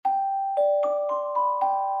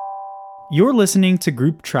You're listening to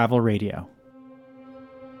Group Travel Radio.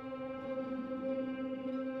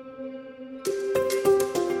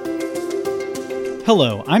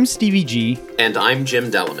 Hello, I'm Stevie G. And I'm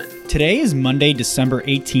Jim Delleman. Today is Monday, December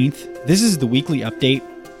 18th. This is the weekly update.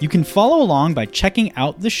 You can follow along by checking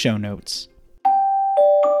out the show notes.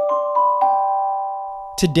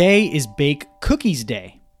 Today is Bake Cookies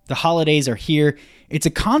Day. The holidays are here. It's a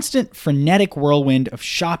constant, frenetic whirlwind of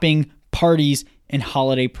shopping, parties, and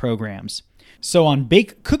holiday programs. So on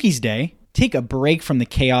Bake Cookies Day, take a break from the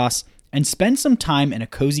chaos and spend some time in a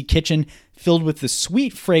cozy kitchen filled with the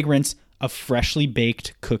sweet fragrance of freshly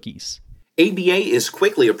baked cookies. ABA is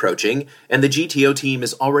quickly approaching, and the GTO team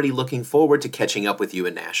is already looking forward to catching up with you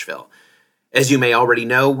in Nashville. As you may already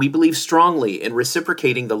know, we believe strongly in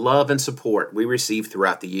reciprocating the love and support we receive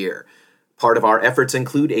throughout the year. Part of our efforts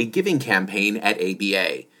include a giving campaign at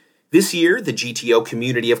ABA. This year, the GTO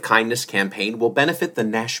Community of Kindness campaign will benefit the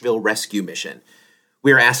Nashville Rescue Mission.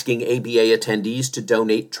 We're asking ABA attendees to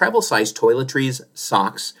donate travel-sized toiletries,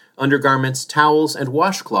 socks, undergarments, towels, and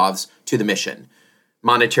washcloths to the mission.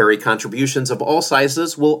 Monetary contributions of all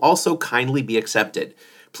sizes will also kindly be accepted.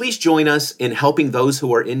 Please join us in helping those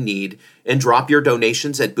who are in need and drop your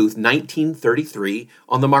donations at booth 1933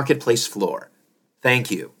 on the marketplace floor. Thank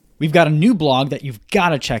you. We've got a new blog that you've got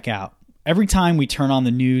to check out. Every time we turn on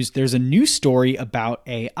the news, there's a new story about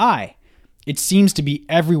AI. It seems to be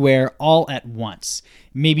everywhere all at once.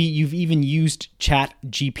 Maybe you've even used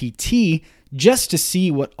ChatGPT just to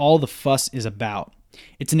see what all the fuss is about.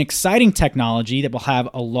 It's an exciting technology that will have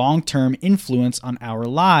a long-term influence on our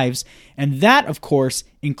lives, and that, of course,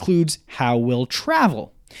 includes how we'll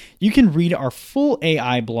travel. You can read our full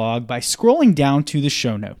AI blog by scrolling down to the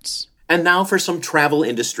show notes. And now for some travel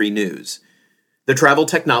industry news. The Travel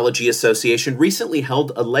Technology Association recently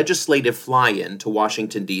held a legislative fly-in to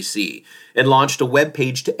Washington, D.C., and launched a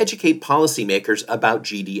webpage to educate policymakers about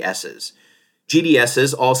GDSs.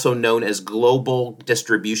 GDSs, also known as Global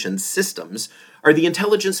Distribution Systems, are the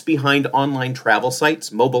intelligence behind online travel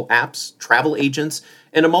sites, mobile apps, travel agents,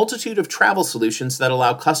 and a multitude of travel solutions that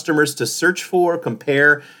allow customers to search for,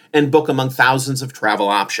 compare, and book among thousands of travel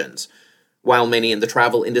options. While many in the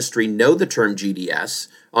travel industry know the term GDS,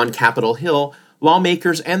 on Capitol Hill,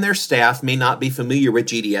 lawmakers and their staff may not be familiar with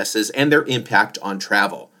GDSs and their impact on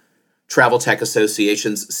travel. Travel Tech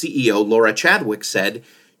Association's CEO Laura Chadwick said,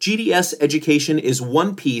 GDS education is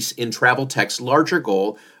one piece in Travel Tech's larger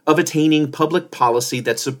goal of attaining public policy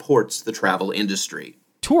that supports the travel industry.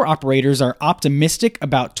 Tour operators are optimistic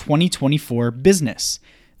about 2024 business.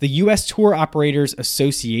 The U.S. Tour Operators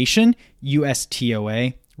Association,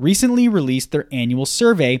 USTOA, recently released their annual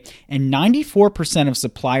survey, and 94% of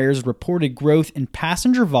suppliers reported growth in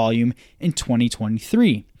passenger volume in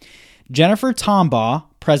 2023. Jennifer Tombaugh,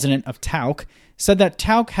 president of Tauck, said that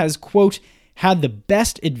Tauck has, quote, had the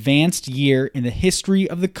best advanced year in the history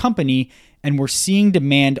of the company, and we're seeing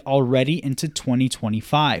demand already into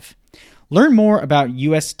 2025. Learn more about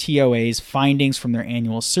USTOA's findings from their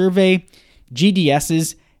annual survey,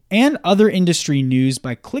 GDSs, and other industry news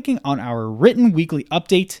by clicking on our written weekly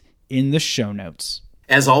update in the show notes.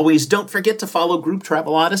 As always, don't forget to follow Group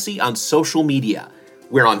Travel Odyssey on social media.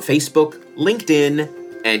 We're on Facebook, LinkedIn,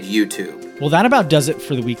 and YouTube. Well, that about does it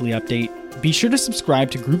for the weekly update. Be sure to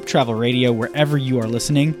subscribe to Group Travel Radio wherever you are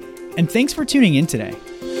listening, and thanks for tuning in today.